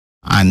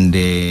and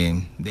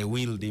they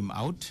wheeled him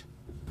out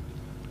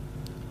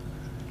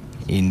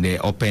in the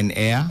open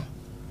air,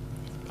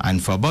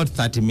 and for about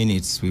 30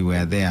 minutes we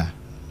were there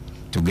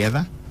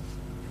together.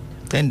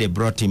 Then they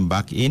brought him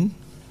back in,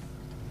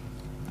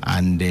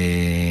 and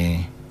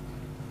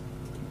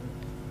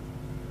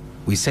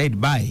we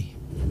said bye.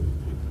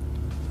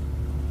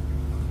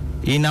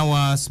 In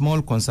our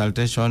small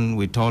consultation,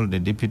 we told the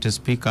Deputy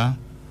Speaker,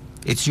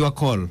 it's your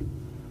call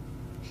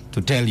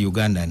to tell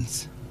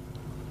Ugandans.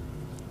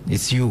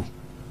 It's you.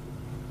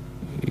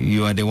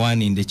 You are the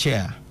one in the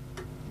chair.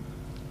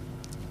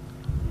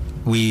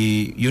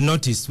 You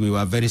noticed we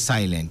were very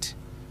silent.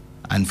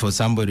 And for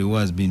somebody who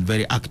has been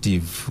very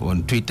active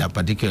on Twitter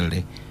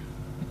particularly,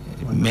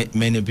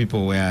 many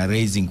people were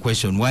raising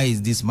questions, why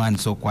is this man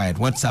so quiet?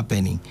 What's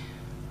happening?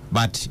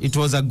 But it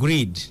was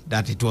agreed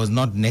that it was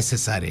not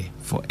necessary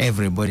for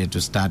everybody to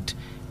start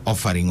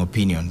offering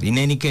opinions. In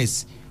any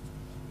case,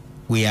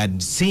 we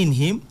had seen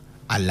him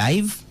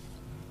alive,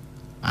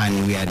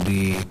 and we had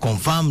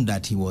confirmed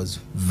that he was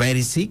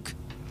very sick.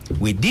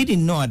 We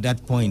didn't know at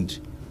that point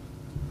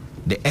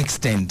the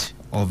extent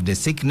of the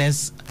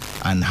sickness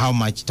and how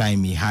much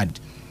time he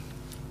had.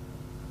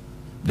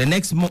 The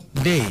next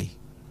day,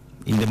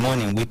 in the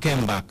morning, we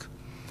came back.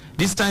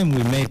 This time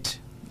we met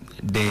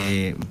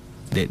the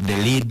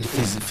lead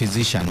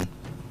physician,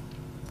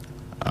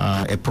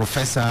 a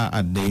professor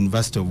at the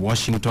University of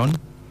Washington,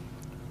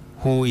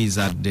 who is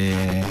at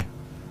the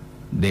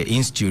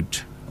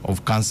Institute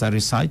of Cancer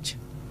Research,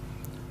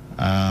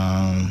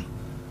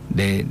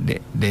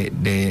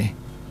 the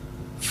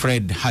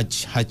Fred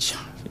Hutch,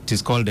 it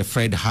is called the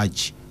Fred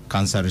Hutch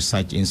Cancer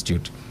Research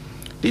Institute.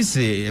 This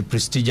is a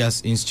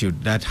prestigious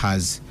institute that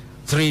has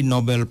 3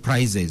 Nobel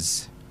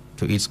Prizes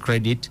to its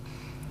credit.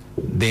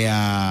 They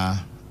are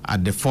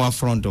at the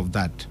forefront of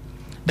that.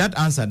 That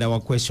answered our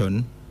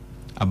question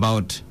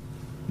about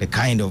the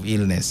kind of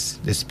illness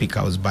the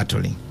speaker was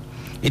battling.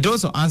 It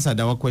also answered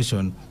our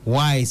question,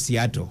 why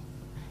Seattle?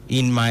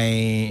 In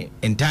my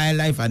entire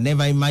life, I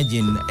never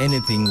imagined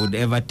anything would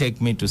ever take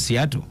me to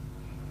Seattle,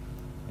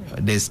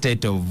 the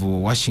state of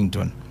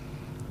Washington.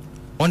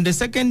 On the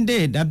second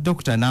day, that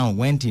doctor now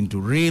went into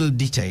real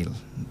detail.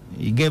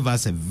 He gave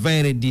us a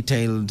very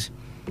detailed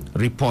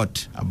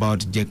report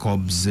about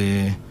Jacob's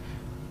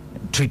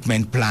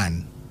treatment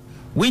plan,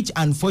 which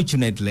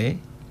unfortunately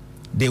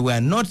they were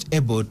not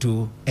able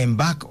to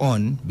embark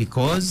on,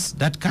 because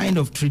that kind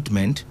of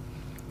treatment,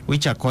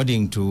 which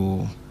according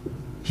to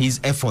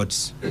his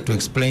efforts to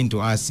explain to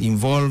us,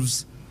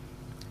 involves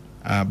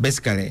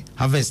basically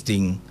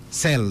harvesting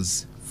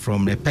cells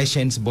from the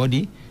patient's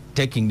body,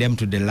 taking them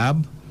to the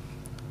lab,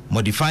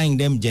 modifying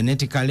them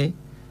genetically,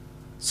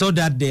 so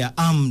that they are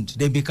armed,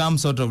 they become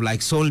sort of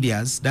like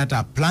soldiers that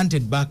are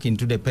planted back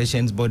into the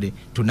patient's body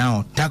to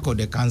now tackle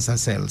the cancer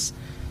cells.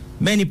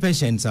 Many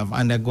patients have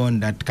undergone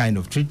that kind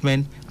of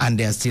treatment and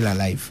they are still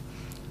alive.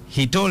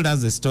 He told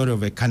us the story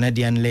of a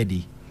Canadian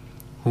lady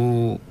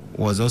who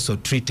was also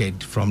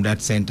treated from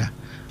that center.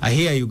 I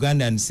hear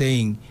Ugandans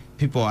saying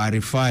people are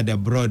referred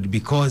abroad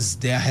because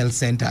their health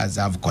centers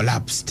have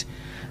collapsed.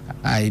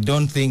 I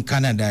don't think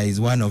Canada is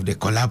one of the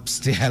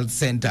collapsed health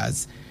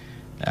centers.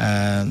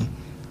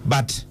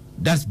 But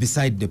that's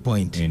beside the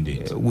point.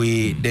 Indeed.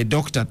 The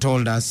doctor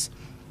told us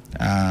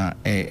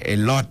a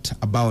lot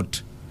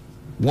about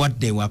what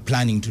they were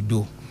planning to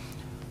do.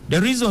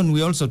 The reason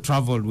we also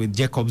traveled with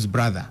Jacob's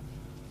brother,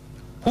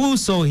 who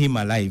saw him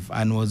alive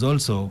and was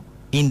also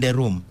in the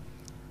room.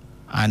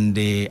 And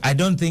I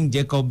don't think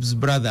Jacob's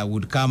brother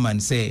would come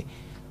and say,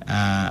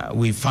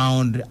 we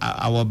found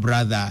our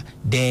brother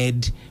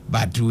dead,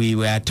 but we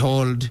were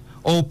told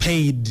or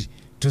paid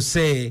to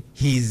say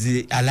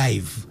he's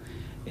alive.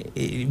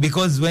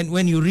 Because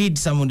when you read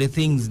some of the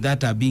things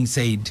that are being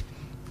said,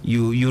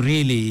 you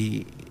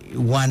really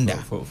wonder.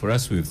 For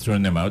us, we've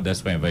thrown them out.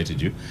 That's why I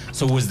invited you.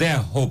 So was there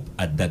hope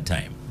at that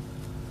time?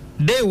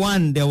 Day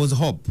one, there was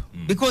hope.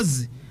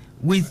 Because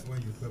with...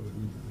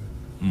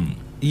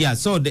 Yeah,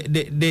 so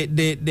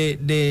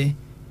the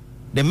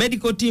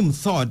medical team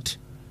thought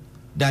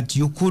that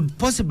you could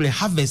possibly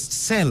harvest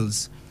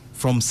cells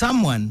from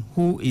someone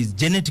who is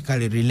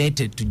genetically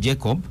related to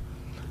Jacob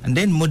and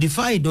then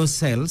modify those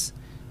cells.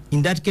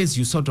 In that case,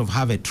 you sort of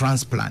have a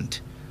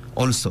transplant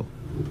also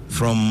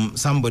from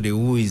somebody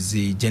who is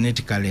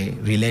genetically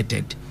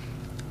related.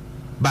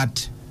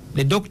 But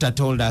the doctor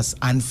told us,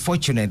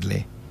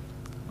 unfortunately,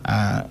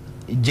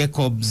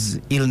 Jacob's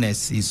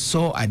illness is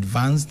so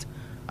advanced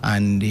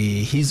and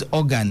his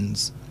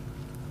organs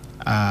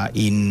are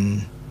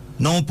in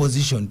no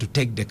position to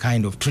take the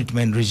kind of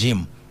treatment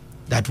regime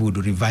that would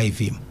revive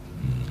him.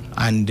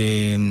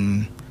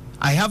 And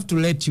I have to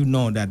let you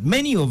know that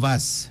many of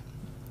us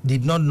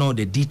did not know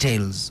the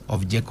details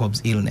of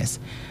Jacob's illness.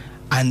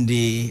 And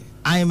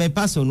I am a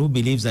person who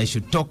believes I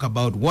should talk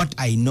about what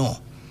I know.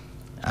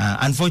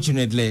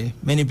 Unfortunately,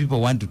 many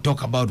people want to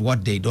talk about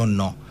what they don't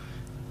know.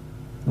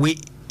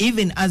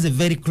 Even as a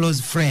very close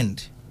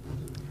friend,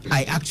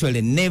 I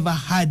actually never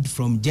heard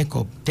from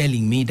Jacob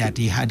telling me that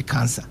he had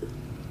cancer.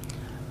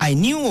 I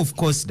knew, of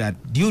course,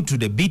 that due to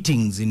the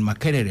beatings in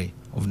Makerere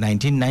of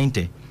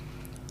 1990,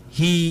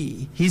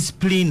 his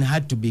spleen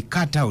had to be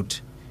cut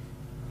out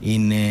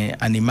in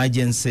an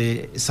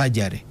emergency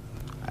surgery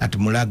at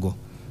Mulago.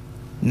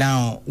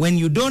 Now, when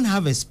you don't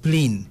have a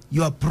spleen,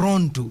 you are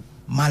prone to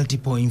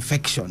multiple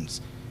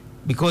infections,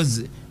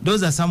 because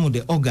those are some of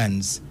the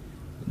organs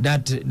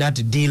that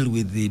deal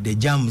with the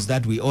germs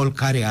that we all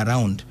carry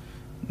around.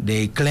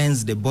 They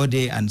cleanse the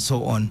body and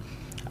so on.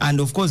 And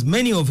of course,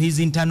 many of his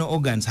internal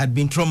organs had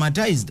been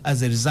traumatized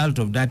as a result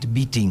of that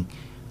beating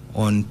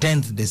on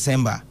 10th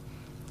December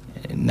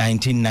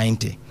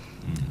 1990.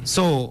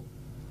 So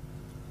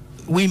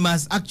we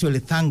must actually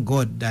thank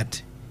God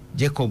that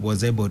Jacob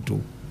was able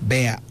to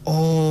bear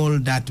all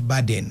that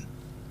burden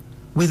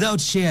without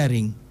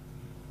sharing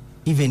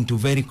even to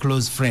very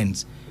close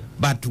friends.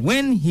 But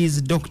when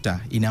his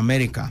doctor in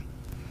America,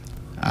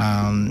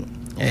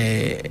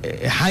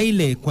 a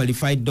highly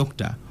qualified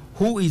doctor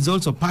who is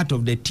also part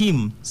of the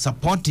team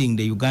supporting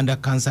the Uganda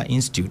Cancer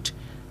Institute,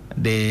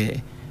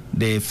 the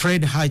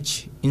Fred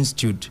Hutch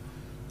Institute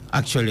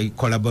actually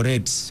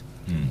collaborates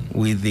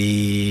with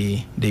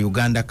the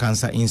Uganda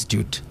Cancer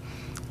Institute.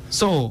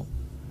 So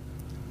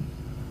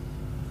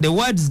the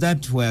words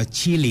that were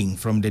chilling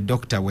from the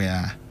doctor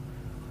were,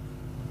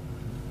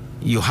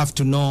 you have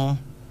to know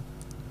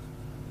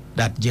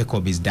that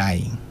Jacob is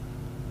dying,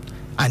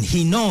 and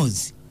he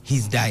knows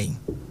he's dying.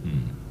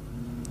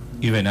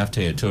 Even after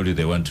I told you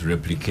they want to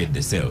replicate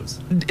the cells.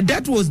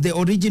 That was the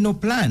original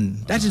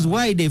plan. That is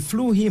why they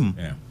flew him.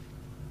 Yeah.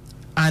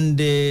 And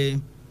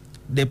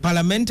the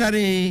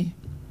parliamentary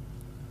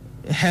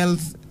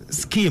health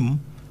scheme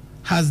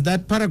has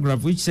that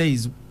paragraph which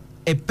says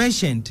a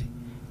patient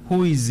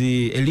who is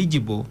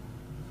eligible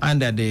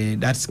under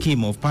that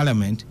scheme of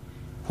parliament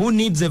who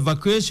needs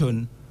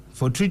evacuation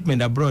for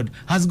treatment abroad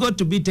has got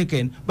to be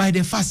taken by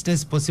the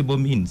fastest possible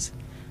means.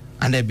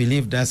 And I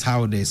believe that's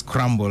how they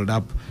scrambled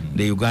up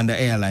the Uganda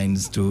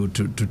Airlines to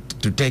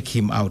take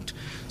him out.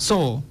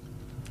 So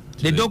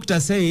the doctor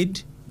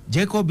said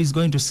Jacob is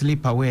going to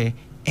slip away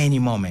any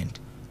moment.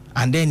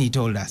 And then he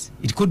told us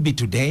it could be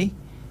today,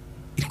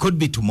 it could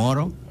be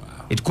tomorrow,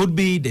 it could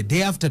be the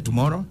day after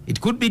tomorrow, it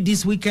could be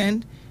this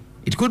weekend,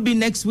 it could be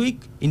next week,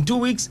 in 2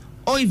 weeks,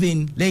 or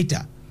even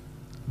later.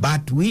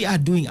 But we are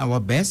doing our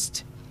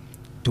best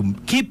to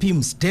keep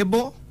him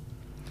stable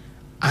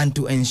and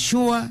to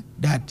ensure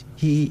that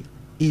he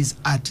is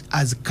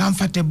as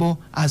comfortable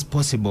as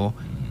possible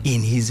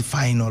in his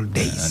final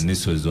days. And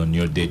this was on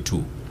your day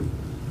too.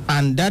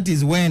 And that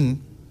is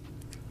when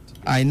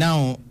I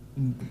now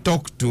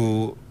talked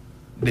to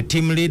the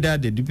team leader,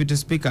 the deputy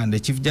speaker, and the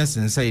chief justice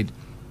and said,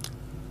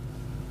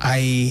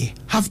 I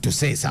have to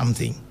say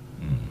something.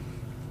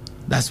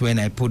 That's when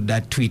I put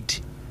that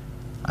tweet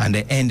and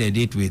I ended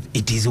it with,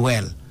 it is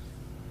well.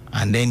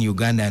 And then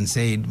Ugandan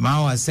said,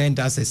 Mao has sent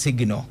us a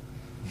signal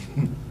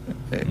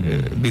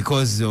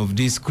because of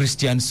this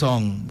Christian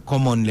song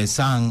commonly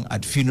sung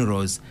at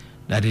funerals,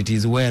 that it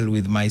is well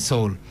with my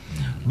soul.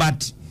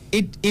 But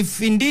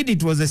if indeed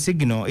it was a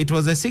signal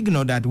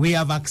that we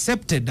have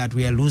accepted that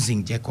we are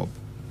losing Jacob.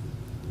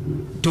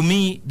 To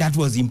me, that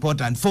was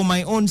important. For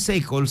my own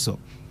sake also,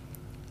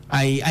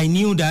 I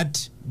knew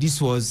that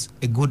this was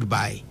a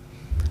goodbye.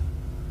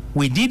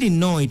 We didn't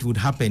know it would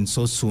happen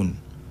so soon,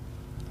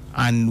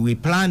 and we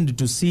planned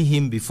to see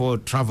him before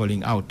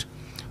traveling out.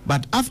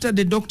 But after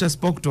the doctor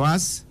spoke to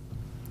us,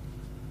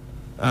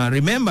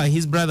 remember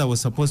his brother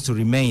was supposed to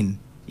remain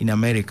in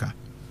America.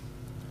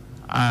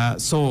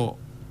 So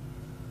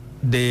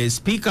the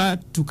speaker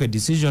took a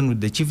decision with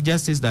the chief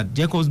justice that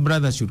Jacob's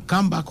brother should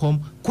come back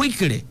home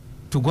quickly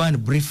to go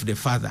and brief the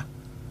father.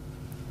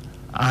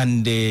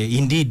 And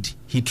indeed,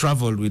 he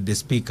traveled with the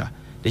speaker.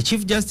 The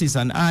chief justice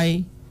and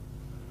I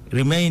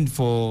remained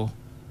for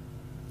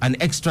an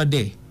extra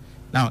day.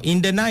 Now,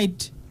 in the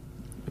night,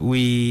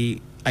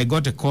 I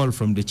got a call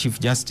from the chief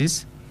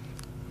justice,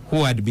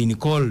 who had been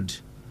called,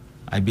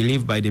 I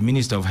believe, by the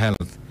Minister of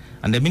Health.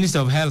 And the Minister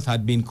of Health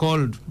had been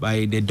called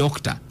by the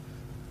doctor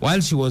while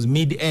she was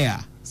mid-air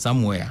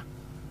somewhere,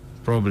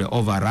 probably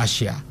over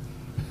Russia.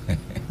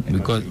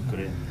 Because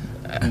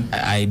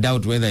I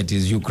doubt whether it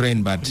is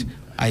Ukraine, but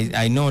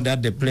I know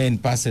that the plane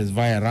passes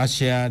via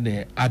Russia,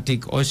 the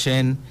Arctic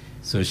Ocean.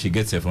 So she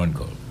gets a phone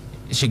call.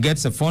 She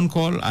gets a phone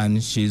call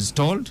and she's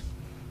told,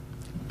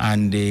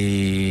 and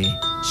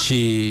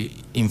she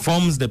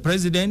informs the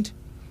president.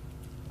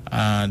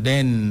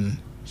 Then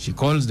she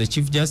calls the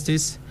chief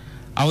justice.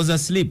 I was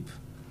asleep.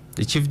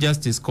 The chief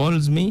justice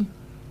calls me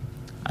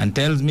and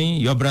tells me,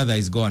 your brother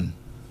is gone.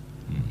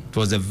 It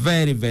was a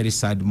very, very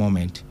sad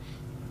moment.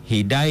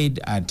 He died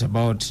at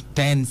about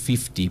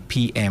 10:50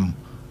 p.m.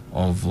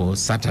 of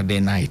Saturday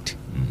night,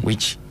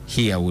 which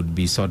here would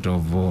be sort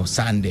of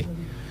Sunday.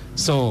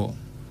 So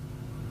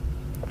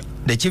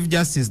the chief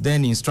justice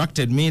then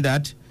instructed me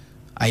that,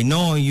 I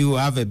know you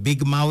have a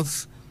big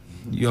mouth,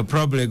 you're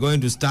probably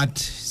going to start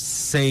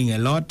saying a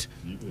lot,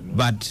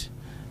 but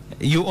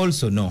you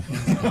also know.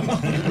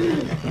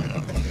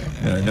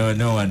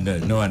 No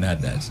one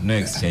had that. No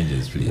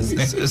exchanges,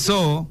 please.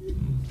 So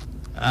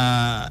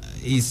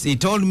he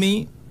told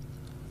me,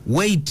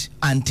 wait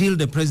until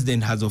the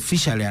president has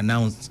officially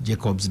announced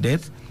Jacob's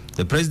death.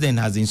 The president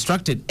has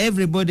instructed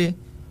everybody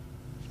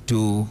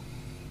to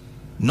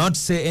not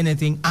say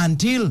anything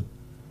until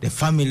the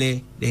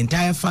family, the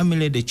entire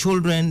family, the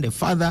children, the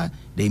father,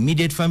 the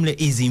immediate family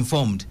is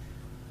informed.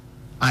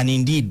 And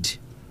indeed,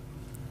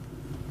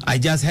 I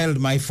just held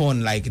my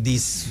phone like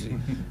this,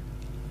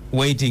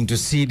 waiting to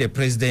see the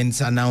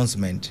president's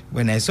announcement.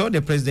 When I saw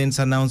the president's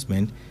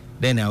announcement,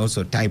 then I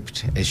also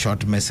typed a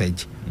short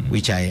message,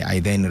 which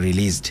I then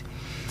released.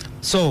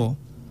 So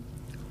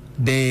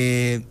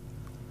the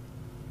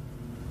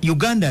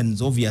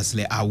Ugandans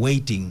obviously are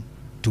waiting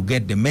to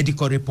get the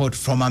medical report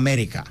from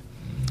America,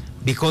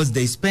 because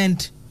they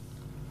spent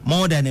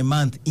more than a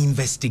month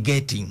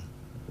investigating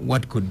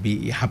what could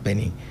be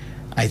happening.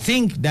 I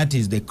think that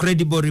is the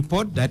credible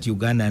report that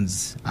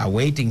Ugandans are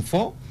waiting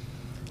for,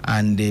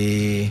 and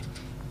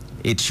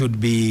it should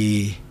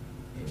be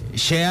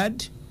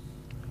shared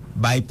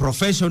by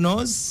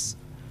professionals,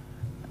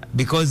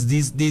 because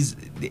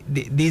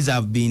these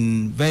have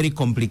been very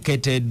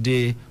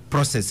complicated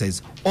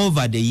processes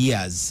over the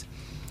years.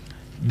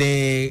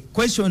 The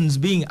questions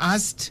being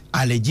asked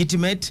are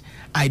legitimate.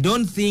 I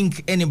don't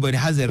think anybody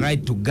has a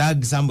right to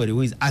gag somebody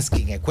who is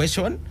asking a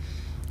question.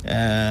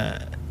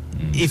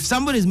 If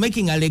somebody is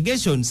making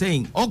allegation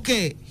saying,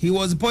 okay, he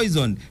was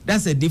poisoned,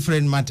 that's a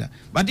different matter.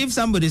 But if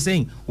somebody is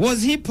saying,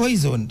 was he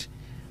poisoned?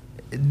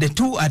 The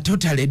two are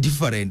totally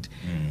different.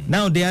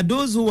 Now, there are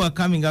those who are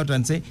coming out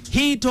and say,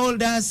 he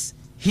told us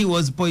he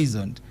was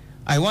poisoned.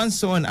 I once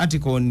saw an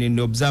article in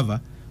the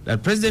Observer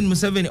that President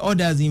Museveni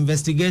orders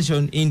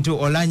investigation into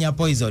Oulanya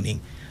poisoning.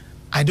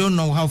 I don't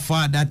know how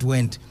far that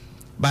went,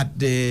 but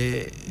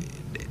the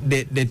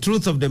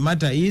truth of the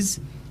matter is,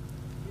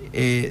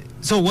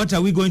 so what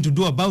are we going to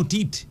do about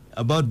it,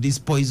 about this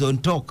poison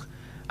talk?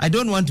 I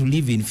don't want to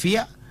live in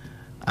fear,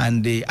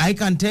 and I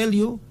can tell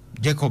you,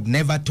 Jacob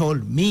never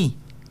told me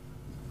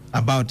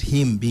about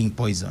him being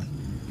poisoned,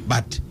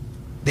 but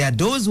there are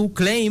those who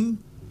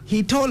claim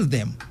he told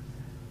them.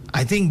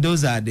 I think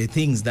those are the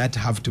things that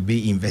have to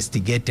be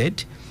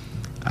investigated.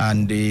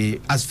 And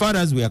as far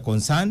as we are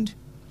concerned,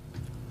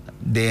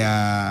 there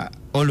are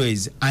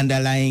always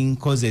underlying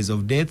causes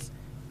of death.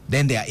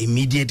 Then there are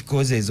immediate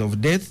causes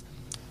of death.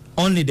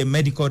 Only the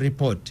medical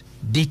report,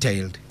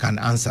 detailed, can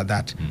answer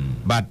that.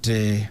 But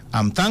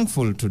I'm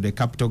thankful to the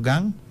Capital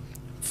Gang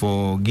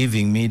for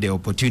giving me the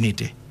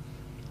opportunity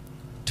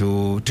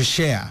to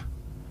share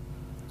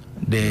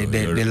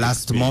the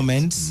last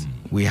moments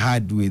we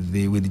had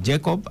with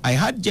Jacob. I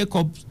heard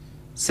Jacob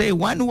say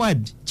one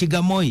word,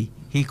 Chigamoi.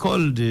 He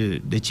called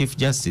the Chief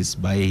Justice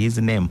by his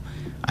name.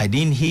 I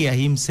didn't hear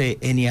him say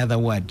any other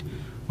word,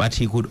 but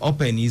he could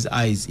open his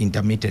eyes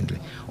intermittently.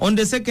 On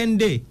the second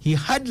day, he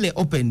hardly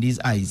opened his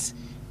eyes.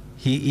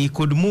 He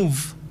could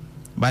move,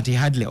 but he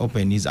hardly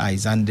opened his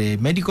eyes. And the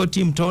medical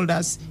team told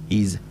us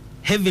he's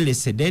heavily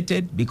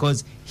sedated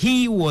because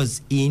he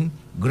was in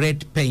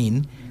great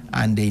pain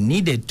and they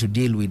needed to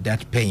deal with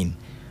that pain.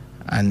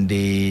 And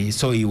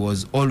so he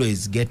was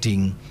always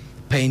getting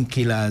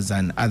painkillers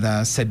and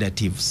other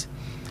sedatives.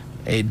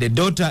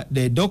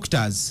 The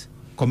doctors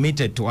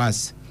committed to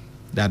us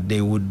that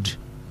they would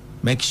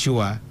make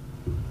sure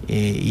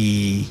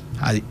he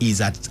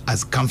is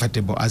as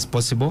comfortable as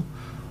possible.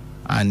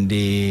 And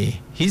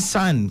his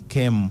son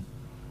came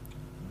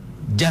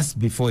just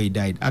before he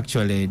died,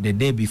 actually the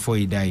day before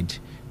he died.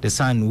 The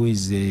son, who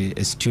is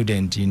a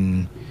student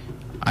in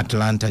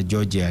Atlanta,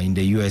 Georgia, in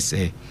the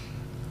USA,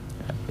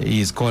 he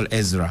is called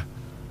Ezra.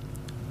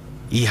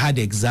 He had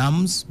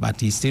exams, but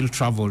he still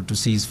traveled to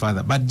see his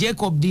father. But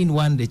Jacob didn't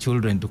want the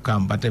children to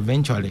come, but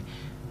eventually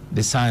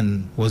the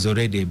son was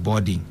already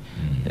boarding.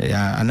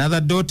 Another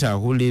daughter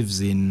who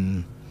lives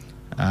in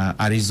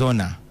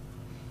Arizona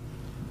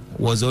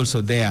was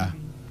also there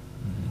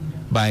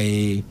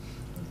by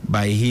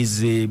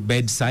his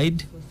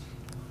bedside.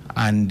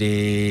 And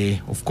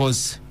of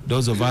course,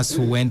 those of us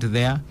who went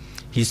there,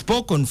 he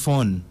spoke on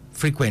phone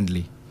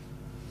frequently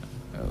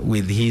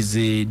with his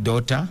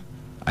daughter,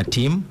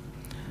 Atim.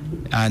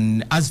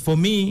 And as for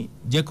me,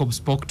 Jacob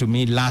spoke to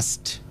me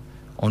last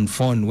on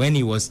phone when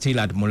he was still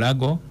at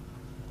Mulago,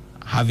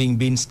 having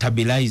been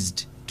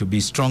stabilized to be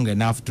strong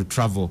enough to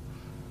travel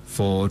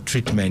for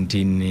treatment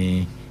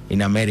in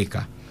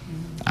America.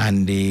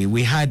 And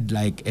we had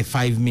like a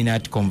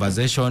 5-minute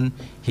conversation.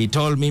 He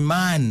told me,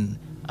 man,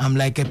 I'm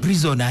like a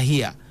prisoner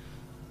here.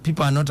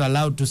 People are not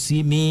allowed to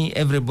see me.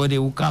 Everybody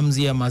who comes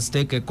here must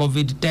take a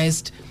COVID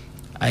test.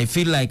 I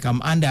feel like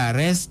I'm under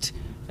arrest.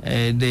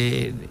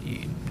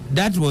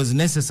 That was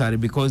necessary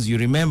because you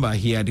remember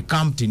he had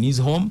camped in his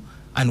home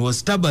and was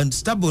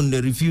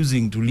stubbornly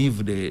refusing to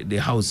leave the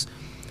house.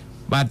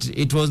 But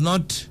it was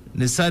not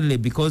necessarily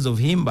because of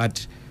him,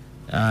 but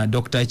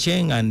Dr.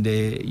 Cheng and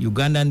the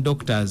Ugandan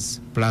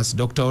doctors, plus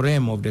Dr.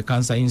 Orem of the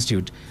Cancer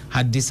Institute,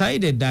 had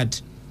decided that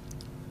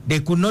they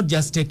could not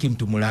just take him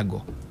to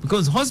Mulago,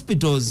 because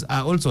hospitals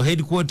are also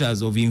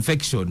headquarters of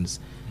infections.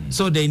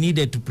 So they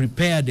needed to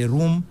prepare the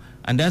room,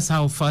 and that's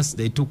how first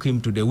they took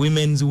him to the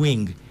women's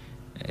wing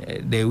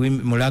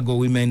Mulago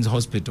Women's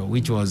Hospital,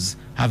 which was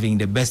having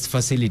the best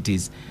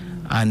facilities.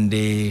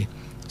 And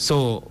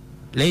so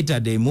later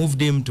they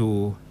moved him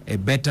to a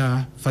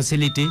better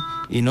facility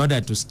in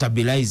order to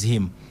stabilize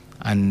him.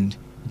 And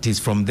it is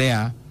from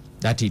there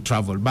that he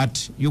traveled.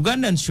 But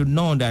Ugandans should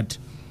know that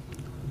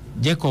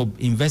Jacob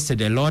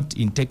invested a lot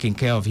in taking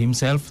care of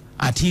himself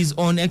at his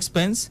own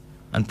expense,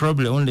 and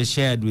probably only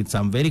shared with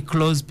some very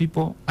close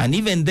people. And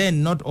even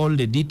then, not all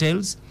the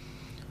details,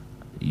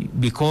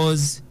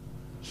 because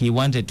he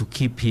wanted to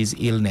keep his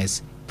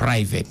illness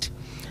private.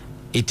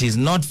 It is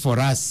not for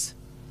us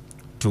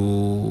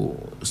to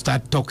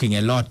start talking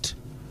a lot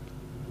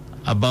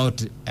about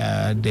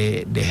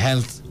the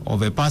health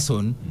of a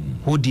person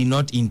who did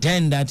not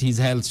intend that his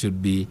health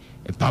should be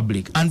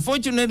public.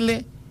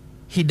 Unfortunately,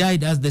 he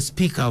died as the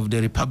Speaker of the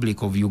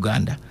Republic of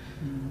Uganda.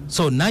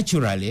 So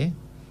naturally,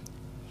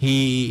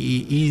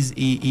 he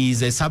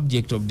is a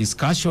subject of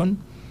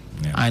discussion.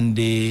 Yeah. And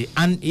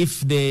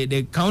if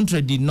the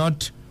country did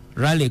not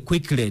rally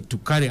quickly to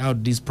carry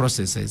out these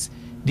processes,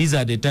 these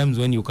are the times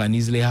when you can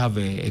easily have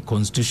a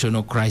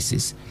constitutional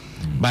crisis.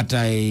 But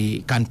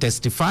I can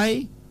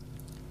testify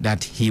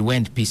that he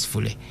went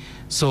peacefully.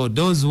 So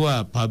those who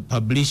are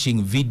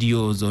publishing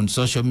videos on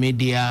social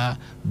media,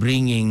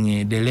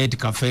 bringing the late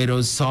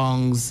Kafero's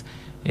songs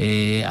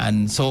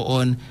and so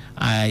on,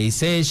 I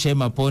say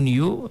shame upon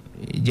you.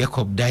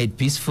 Jacob died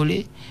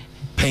peacefully,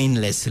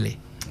 painlessly.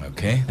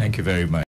 Okay, thank you very much.